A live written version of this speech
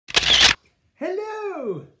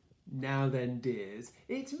Hello! Now then, dears,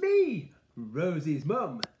 it's me, Rosie's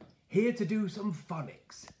mum, here to do some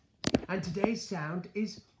phonics. And today's sound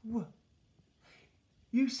is W.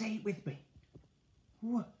 You say it with me.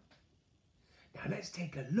 W. Now let's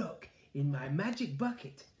take a look in my magic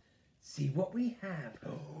bucket. See what we have.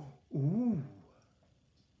 Ooh.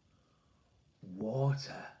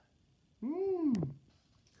 Water.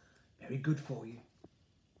 Very good for you.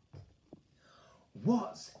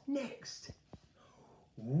 What's next?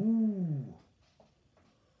 Ooh.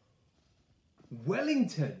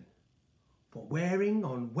 Wellington for wearing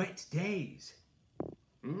on wet days.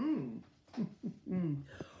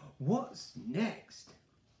 What's next?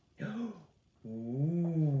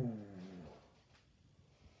 Ooh.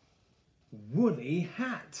 Woolly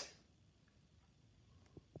hat.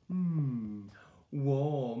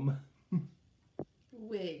 Warm.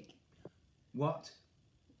 Wig. What?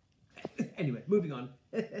 Anyway, moving on.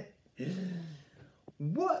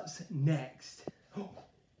 What's next?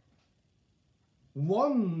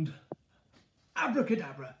 Wand.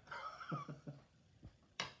 Abracadabra.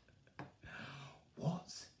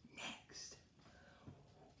 What's next?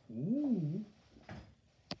 Ooh.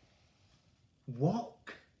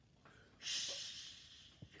 Walk. Shh.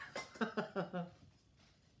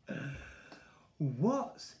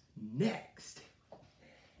 What's next?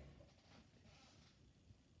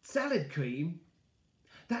 Salad cream?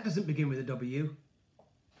 That doesn't begin with a W.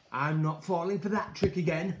 I'm not falling for that trick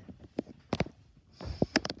again.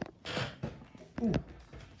 Ooh,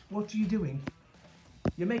 what are you doing?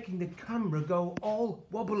 You're making the camera go all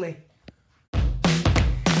wobbly.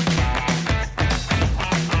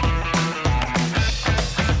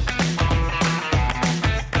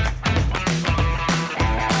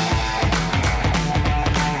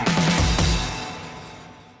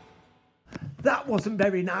 That wasn't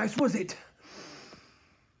very nice, was it?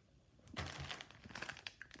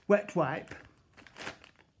 Wet wipe.